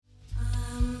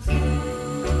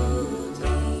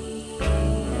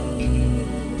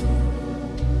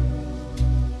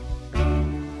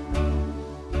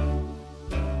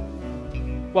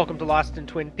Welcome to Lost in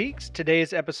Twin Peaks.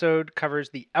 Today's episode covers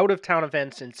the out-of-town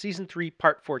events in Season 3,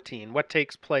 Part 14, what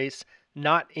takes place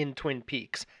not in Twin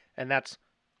Peaks. And that's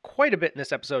quite a bit in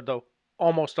this episode, though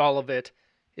almost all of it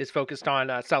is focused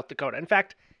on South Dakota. In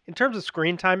fact, in terms of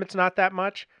screen time, it's not that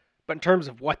much, but in terms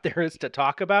of what there is to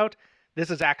talk about,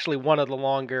 this is actually one of the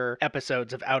longer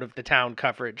episodes of out-of-the-town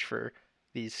coverage for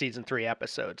these Season 3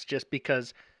 episodes, just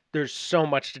because there's so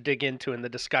much to dig into in the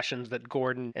discussions that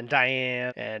Gordon and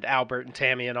Diane and Albert and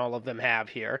Tammy and all of them have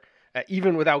here,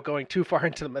 even without going too far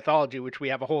into the mythology, which we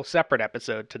have a whole separate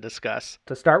episode to discuss.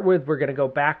 To start with, we're going to go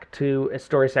back to a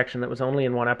story section that was only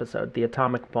in one episode, The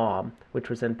Atomic Bomb, which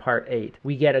was in Part 8.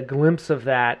 We get a glimpse of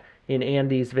that in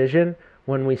Andy's vision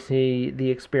when we see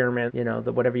the experiment,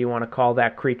 whatever you want to call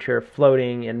that creature,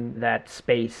 floating in that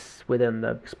space within the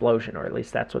explosion, or at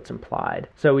least that's what's implied.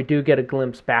 So we do get a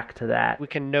glimpse back to that. We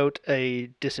can note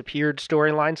a disappeared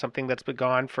storyline, something that's been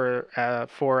gone for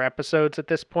 4 episodes at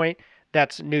this point.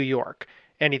 That's New York.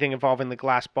 Anything involving the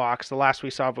glass box. The last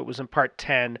we saw of it was in Part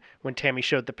 10 when Tammy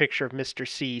showed the picture of Mr.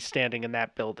 C standing in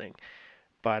that building.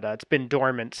 But it's been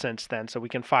dormant since then, so we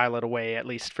can file it away, at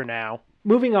least for now.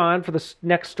 Moving on, for the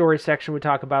next story section, we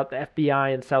talk about the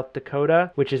FBI in South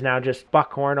Dakota, which is now just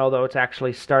Buckhorn, although it's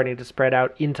actually starting to spread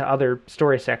out into other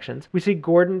story sections. We see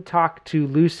Gordon talk to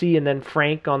Lucy and then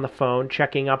Frank on the phone,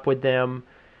 checking up with them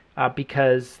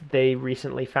because they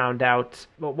recently found out...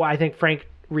 Well, I think Frank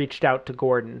reached out to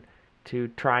Gordon to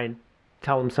try and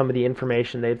tell him some of the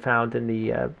information they'd found in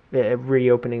the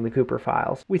reopening the Cooper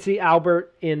files. We see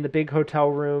Albert in the big hotel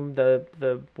room,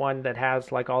 the one that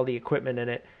has like all the equipment in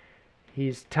it.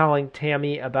 He's telling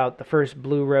Tammy about the first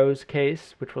Blue Rose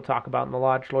case, which we'll talk about in the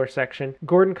Lodge Lore section.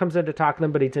 Gordon comes in to talk to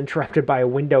them, but he's interrupted by a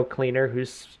window cleaner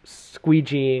who's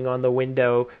squeegeeing on the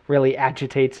window, really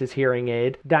agitates his hearing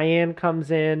aid. Diane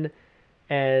comes in,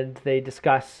 and they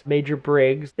discuss Major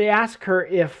Briggs. They ask her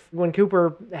if, when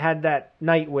Cooper had that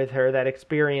night with her, that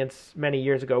experience many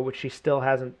years ago, which she still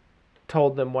hasn't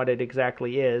told them what it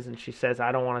exactly is, and she says,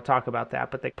 I don't want to talk about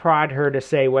that, but they prod her to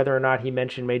say whether or not he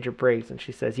mentioned Major Briggs, and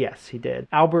she says, yes, he did.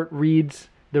 Albert reads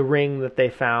the ring that they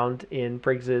found in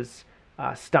Briggs's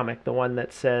stomach, the one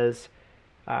that says,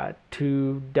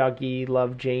 to Dougie,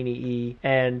 love Janie E.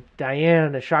 And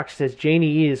Diane is shocked. She says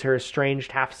Janie E. is her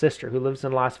estranged half-sister who lives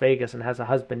in Las Vegas and has a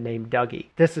husband named Dougie.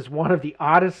 This is one of the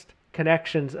oddest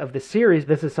connections of the series.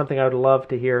 This is something I would love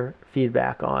to hear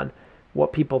feedback on,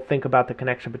 what people think about the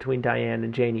connection between Diane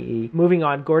and Janie E. Moving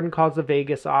on, Gordon calls the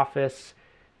Vegas office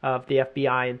of the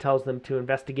FBI and tells them to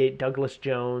investigate Douglas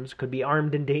Jones, could be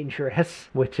armed and dangerous,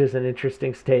 which is an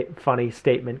interesting, funny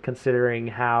statement considering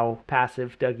how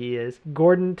passive Dougie is.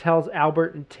 Gordon tells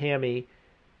Albert and Tammy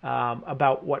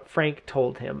about what Frank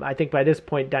told him. I think by this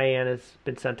point, Diane has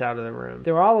been sent out of the room.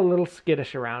 They're all a little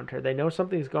skittish around her. They know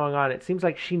something's going on. It seems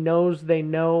like she knows they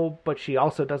know, but she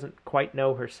also doesn't quite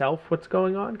know herself what's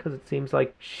going on, because it seems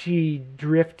like she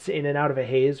drifts in and out of a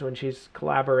haze when she's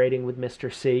collaborating with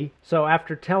Mr. C. So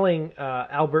after telling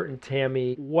Albert and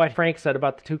Tammy what Frank said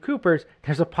about the two Coopers,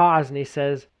 there's a pause, and he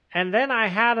says, and then I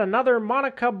had another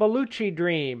Monica Bellucci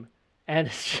dream. And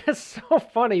it's just so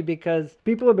funny because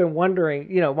people have been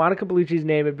wondering, Monica Bellucci's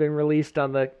name had been released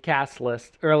on the cast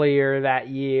list earlier that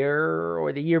year,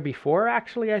 or the year before,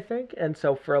 actually, I think. And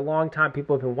so for a long time,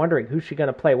 people have been wondering, who's she going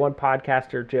to play? One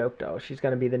podcaster joked, oh, she's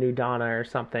going to be the new Donna or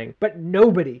something. But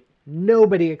nobody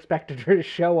expected her to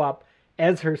show up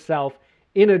as herself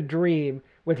in a dream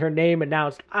with her name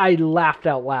announced. I laughed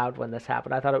out loud when this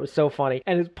happened. I thought it was so funny.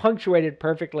 And it's punctuated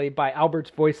perfectly by Albert's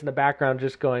voice in the background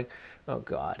just going, oh,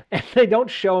 God. And they don't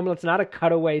show him. It's not a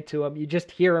cutaway to him. You just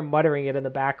hear him muttering it in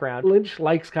the background. Lynch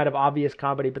likes kind of obvious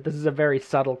comedy, but this is a very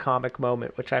subtle comic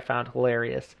moment, which I found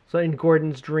hilarious. So in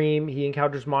Gordon's dream, he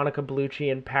encounters Monica Bellucci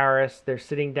in Paris. They're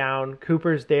sitting down.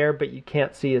 Cooper's there, but you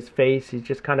can't see his face. He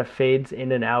just kind of fades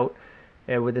in and out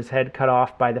with his head cut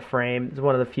off by the frame. It's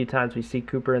one of the few times we see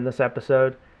Cooper in this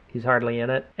episode. He's hardly in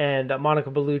it. And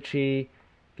Monica Bellucci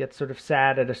gets sort of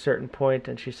sad at a certain point,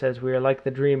 and she says, we are like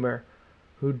the dreamer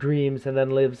who dreams and then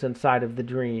lives inside of the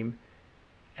dream.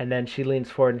 And then she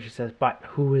leans forward and she says, but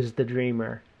who is the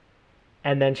dreamer?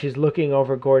 And then she's looking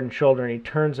over Gordon's shoulder, and he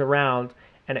turns around,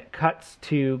 and it cuts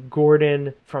to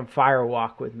Gordon from Fire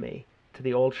Walk with Me, to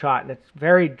the old shot, and it's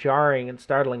very jarring and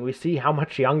startling. We see how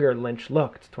much younger Lynch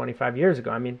looked 25 years ago.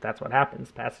 I mean, that's what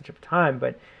happens, passage of time,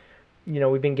 but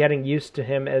we've been getting used to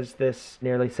him as this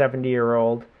nearly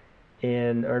 70-year-old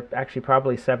or actually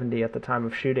probably 70 at the time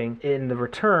of shooting, in The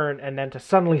Return, and then to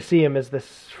suddenly see him as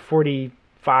this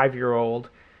 45-year-old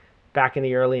back in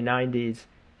the early 90s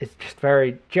is just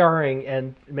very jarring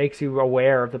and makes you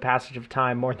aware of the passage of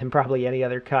time more than probably any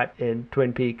other cut in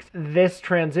Twin Peaks. This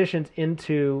transitions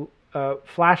into a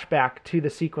flashback to the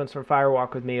sequence from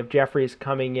Firewalk with Me of Jeffries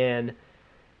coming in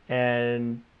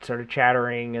and sort of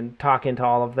chattering and talking to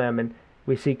all of them, and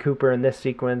we see Cooper in this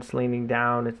sequence leaning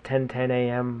down. It's 10:10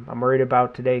 a.m. I'm worried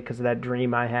about today because of that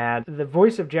dream I had. The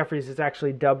voice of Jeffries is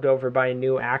actually dubbed over by a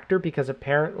new actor because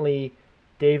apparently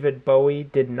David Bowie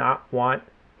did not want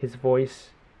his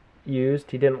voice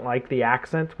used. He didn't like the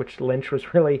accent, which Lynch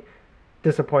was really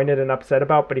disappointed and upset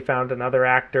about, but he found another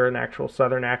actor, an actual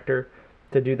Southern actor,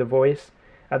 to do the voice.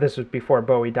 This was before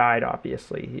Bowie died,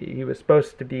 obviously. He was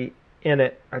supposed to be in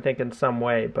it, I think, in some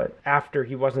way, but after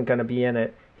he wasn't going to be in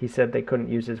it, he said they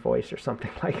couldn't use his voice or something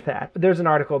like that. There's an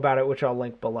article about it, which I'll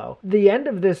link below. The end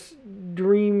of this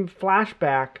dream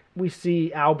flashback, we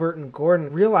see Albert and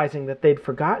Gordon realizing that they'd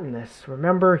forgotten this.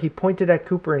 Remember, he pointed at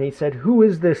Cooper and he said, "Who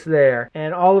is this there?"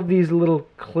 And all of these little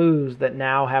clues that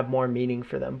now have more meaning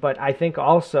for them. But I think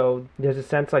also there's a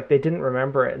sense like they didn't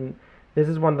remember it. And this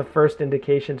is one of the first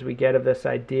indications we get of this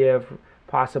idea of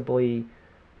possibly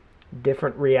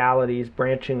different realities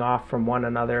branching off from one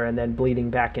another and then bleeding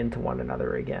back into one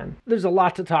another again. There's a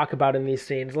lot to talk about in these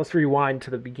scenes. Let's rewind to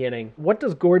the beginning. What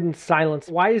does Gordon silence?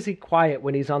 Why is he quiet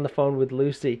when he's on the phone with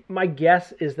Lucy? My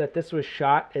guess is that this was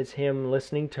shot as him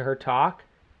listening to her talk.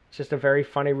 It's just a very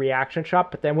funny reaction shot,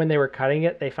 but then when they were cutting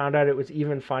it, they found out it was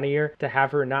even funnier to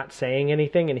have her not saying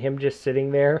anything and him just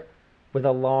sitting there with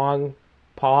a long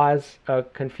pause, a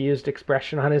confused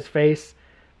expression on his face,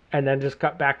 and then just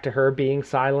cut back to her being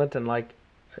silent and like,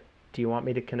 "Do you want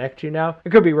me to connect you now?" It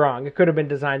could be wrong. It could have been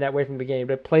designed that way from the beginning,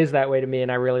 but it plays that way to me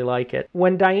and I really like it.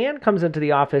 When Diane comes into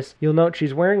the office, you'll note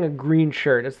she's wearing a green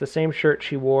shirt. It's the same shirt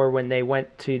she wore when they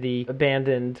went to the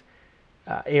abandoned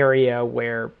area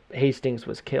where Hastings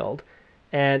was killed.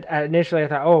 And initially I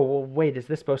thought, oh, well, wait, is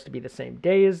this supposed to be the same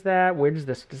day as that? Where does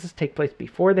this take place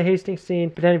before the Hastings scene?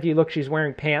 But then if you look, she's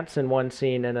wearing pants in one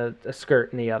scene and a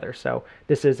skirt in the other. So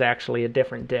this is actually a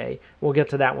different day. We'll get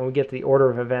to that when we get to the order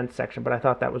of events section, but I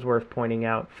thought that was worth pointing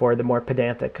out for the more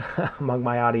pedantic among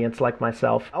my audience like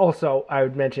myself. Also, I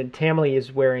would mention Tamley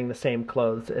is wearing the same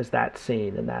clothes as that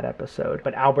scene in that episode,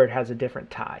 but Albert has a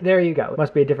different tie. There you go. It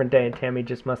must be a different day, and Tammy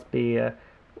just must be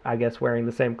I guess wearing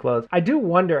the same clothes. I do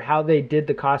wonder how they did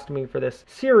the costuming for this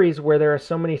series where there are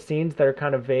so many scenes that are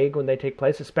kind of vague when they take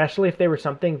place, especially if they were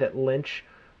something that Lynch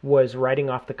was writing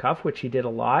off the cuff, which he did a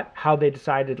lot. How they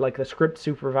decided, like the script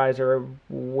supervisor,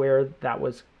 where that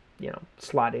was,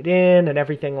 slotted in and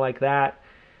everything like that.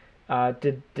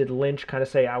 Did Lynch kind of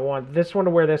say, I want this one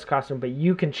to wear this costume, but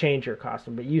you can change your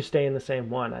costume, but you stay in the same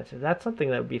one? I said, that's something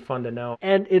that would be fun to know.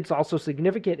 And it's also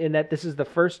significant in that this is the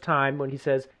first time when he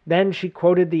says, then she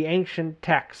quoted the ancient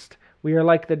text, "We are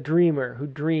like the dreamer who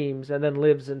dreams and then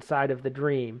lives inside of the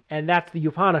dream." And that's the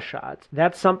Upanishads.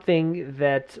 That's something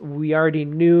that we already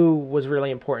knew was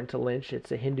really important to Lynch.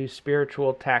 It's a Hindu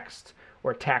spiritual text,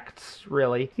 or texts,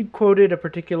 really. He quoted a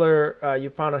particular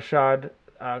Upanishad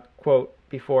quote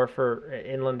before for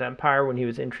Inland Empire when he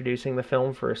was introducing the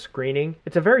film for a screening.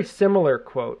 It's a very similar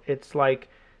quote. It's like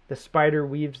the spider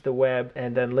weaves the web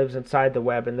and then lives inside the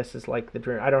web, and this is like the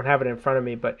dream. I don't have it in front of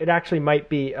me, but it actually might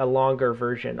be a longer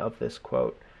version of this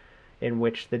quote in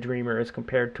which the dreamer is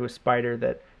compared to a spider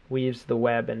that weaves the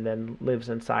web and then lives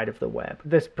inside of the web.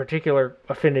 This particular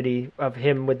affinity of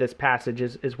him with this passage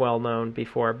is well known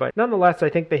before, but nonetheless, I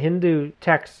think the Hindu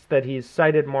texts that he's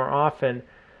cited more often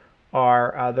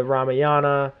are the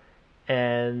Ramayana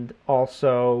and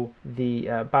also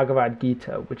the Bhagavad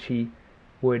Gita, which he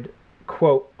would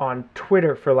quote on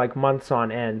Twitter for like months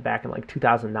on end back in like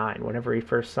 2009. Whenever he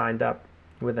first signed up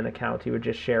with an account, he would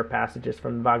just share passages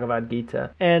from the Bhagavad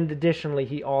Gita. And additionally,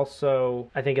 he also,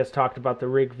 I think, has talked about the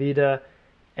Rig Veda,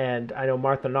 and I know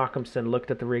Martha Nachemson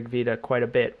looked at the Rig Veda quite a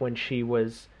bit when she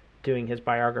was doing his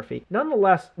biography.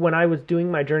 Nonetheless, when I was doing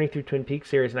my Journey Through Twin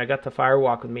Peaks series and I got to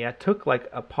Firewalk with Me, I took like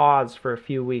a pause for a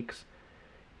few weeks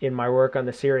in my work on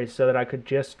the series so that I could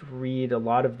just read a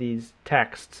lot of these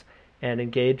texts and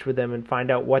engage with them and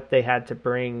find out what they had to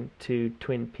bring to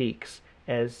Twin Peaks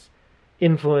as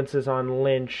influences on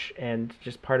Lynch and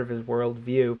just part of his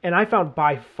worldview. And I found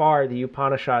by far the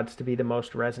Upanishads to be the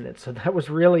most resonant. So that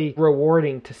was really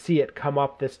rewarding to see it come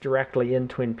up this directly in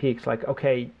Twin Peaks. Like,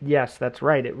 okay, yes, that's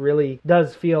right. It really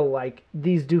does feel like,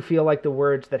 these do feel like the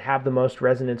words that have the most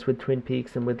resonance with Twin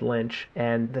Peaks and with Lynch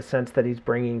and the sense that he's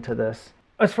bringing to this.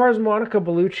 As far as Monica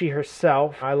Bellucci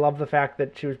herself, I love the fact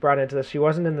that she was brought into this. She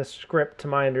wasn't in the script, to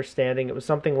my understanding. It was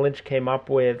something Lynch came up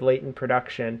with late in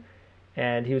production,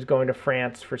 and he was going to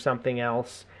France for something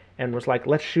else and was like,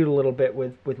 let's shoot a little bit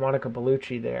with Monica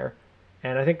Bellucci there.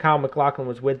 And I think Kyle MacLachlan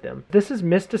was with them. This is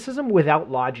mysticism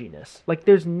without loginess. Like,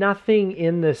 there's nothing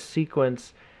in this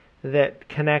sequence that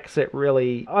connects it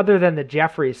really, other than the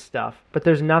Jeffries stuff. But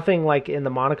there's nothing like in the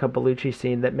Monica Bellucci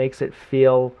scene that makes it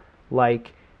feel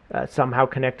like somehow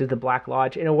connected to Black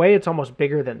Lodge. In a way, it's almost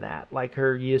bigger than that. Like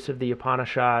her use of the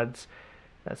Upanishads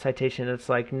citation, it's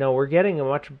like, no, we're getting a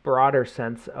much broader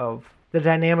sense of the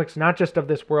dynamics, not just of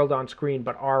this world on screen,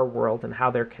 but our world and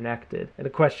how they're connected. And the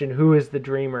question, who is the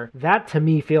dreamer? That, to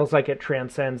me, feels like it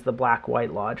transcends the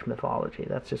Black-White Lodge mythology.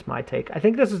 That's just my take. I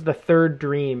think this is the third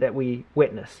dream that we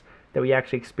witness, that we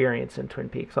actually experience in Twin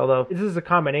Peaks. Although this is a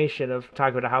combination of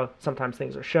talking about how sometimes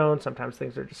things are shown, sometimes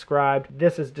things are described.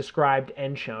 This is described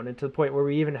and shown, and to the point where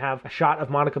we even have a shot of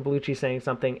Monica Bellucci saying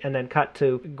something and then cut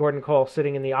to Gordon Cole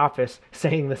sitting in the office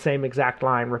saying the same exact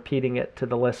line, repeating it to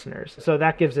the listeners. So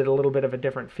that gives it a little bit of a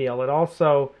different feel. It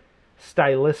also,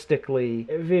 stylistically,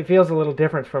 it feels a little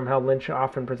different from how Lynch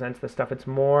often presents this stuff. It's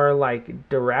more like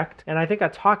direct. And I think I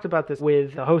talked about this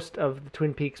with the host of the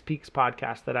Twin Peaks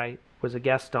podcast that I was a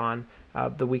guest on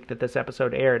the week that this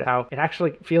episode aired, how it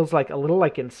actually feels like a little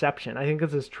like Inception. I think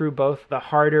this is true both the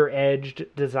harder edged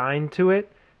design to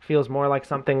it feels more like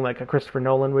something like a Christopher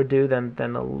Nolan would do than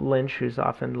a Lynch, who's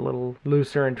often a little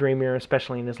looser and dreamier,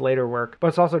 especially in his later work. But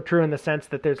it's also true in the sense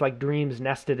that there's like dreams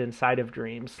nested inside of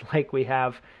dreams. Like we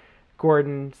have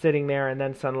Gordon sitting there and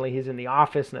then suddenly he's in the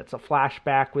office and it's a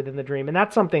flashback within the dream. And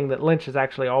that's something that Lynch has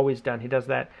actually always done. He does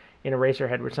that in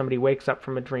Eraserhead, where somebody wakes up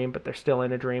from a dream, but they're still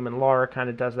in a dream, and Laura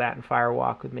kind of does that in Fire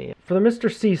Walk with Me. For the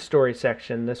Mr. C story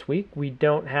section this week, we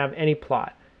don't have any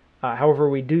plot. However,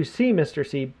 we do see Mr.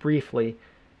 C briefly.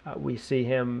 We see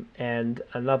him and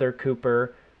another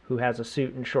Cooper who has a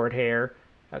suit and short hair.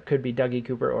 Could be Dougie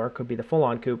Cooper or it could be the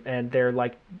full-on Coop, and they're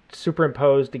like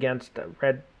superimposed against a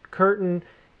red curtain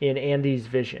in Andy's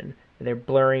vision. They're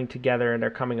blurring together and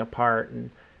they're coming apart, and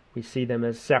we see them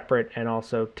as separate and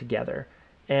also together.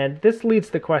 And this leads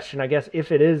to the question, I guess, if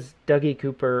it is Dougie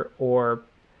Cooper or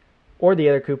the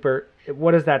other Cooper,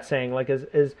 what is that saying? Like,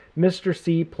 is Mr.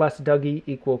 C plus Dougie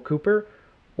equal Cooper?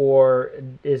 Or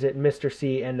is it Mr.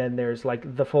 C and then there's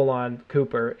like the full-on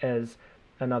Cooper as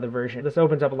another version? This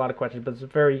opens up a lot of questions, but it's a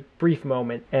very brief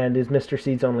moment and is Mr.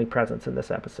 C's only presence in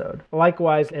this episode.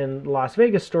 Likewise, in Las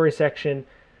Vegas story section,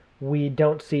 we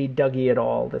don't see Dougie at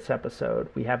all this episode.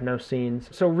 We have no scenes.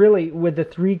 So really, with the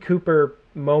three Cooper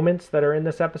moments that are in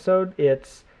this episode,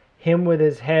 it's him with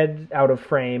his head out of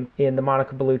frame in the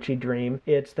Monica Bellucci dream.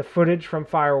 It's the footage from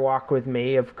Fire Walk with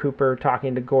Me of Cooper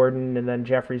talking to Gordon and then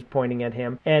Jeffries pointing at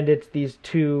him. And it's these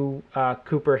two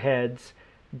Cooper heads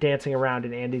dancing around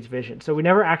in Andy's vision. So we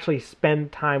never actually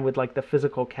spend time with like the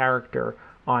physical character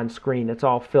on screen. It's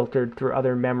all filtered through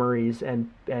other memories and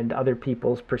other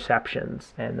people's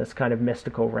perceptions and this kind of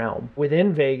mystical realm.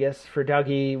 Within Vegas, for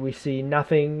Dougie, we see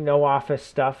nothing, no office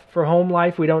stuff. For home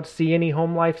life, we don't see any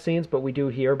home life scenes, but we do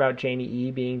hear about Janie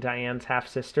E. being Diane's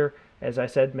half-sister. As I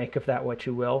said, make of that what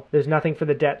you will. There's nothing for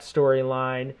the debt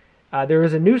storyline. There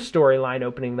is a new storyline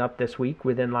opening up this week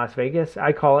within Las Vegas.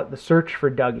 I call it The Search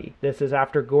for Dougie. This is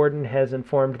after Gordon has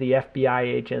informed the FBI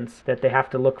agents that they have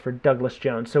to look for Douglas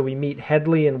Jones. So we meet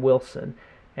Headley and Wilson.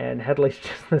 And Headley's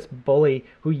just this bully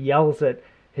who yells at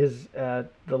his the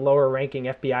lower-ranking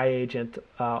FBI agent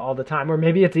all the time. Or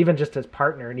maybe it's even just his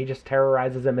partner, and he just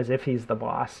terrorizes him as if he's the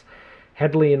boss.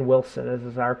 Headley and Wilson, this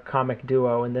is our comic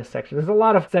duo in this section. There's a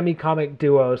lot of semi-comic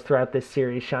duos throughout this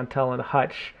series. Chantel and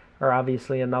Hutch are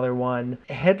obviously another one.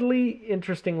 Headley,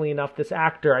 interestingly enough, this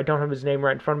actor, I don't have his name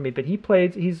right in front of me, but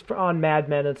he's on Mad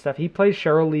Men and stuff. He plays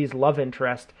Cheryl Lee's love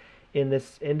interest in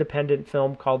this independent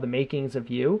film called The Makings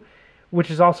of You, which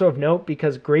is also of note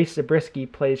because Grace Zabriskie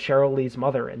plays Cheryl Lee's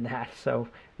mother in that, so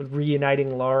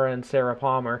reuniting Laura and Sarah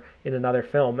Palmer in another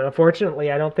film. And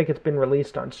unfortunately, I don't think it's been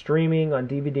released on streaming, on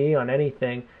DVD, on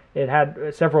anything. It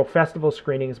had several festival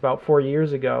screenings about 4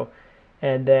 years ago,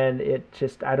 and then it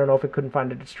just, I don't know if it couldn't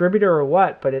find a distributor or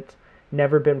what, but it's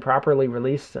never been properly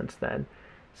released since then.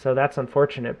 So that's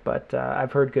unfortunate, but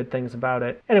I've heard good things about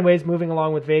it. Anyways, moving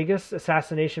along with Vegas,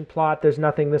 assassination plot. There's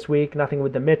nothing this week, nothing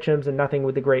with the Mitchums, and nothing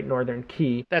with the Great Northern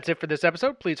Key. That's it for this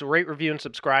episode. Please rate, review, and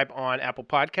subscribe on Apple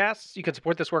Podcasts. You can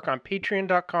support this work on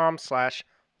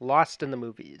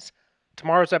patreon.com/LostInTheMovies.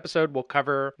 Tomorrow's episode will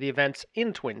cover the events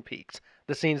in Twin Peaks.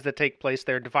 The scenes that take place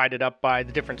there divided up by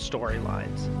the different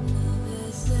storylines.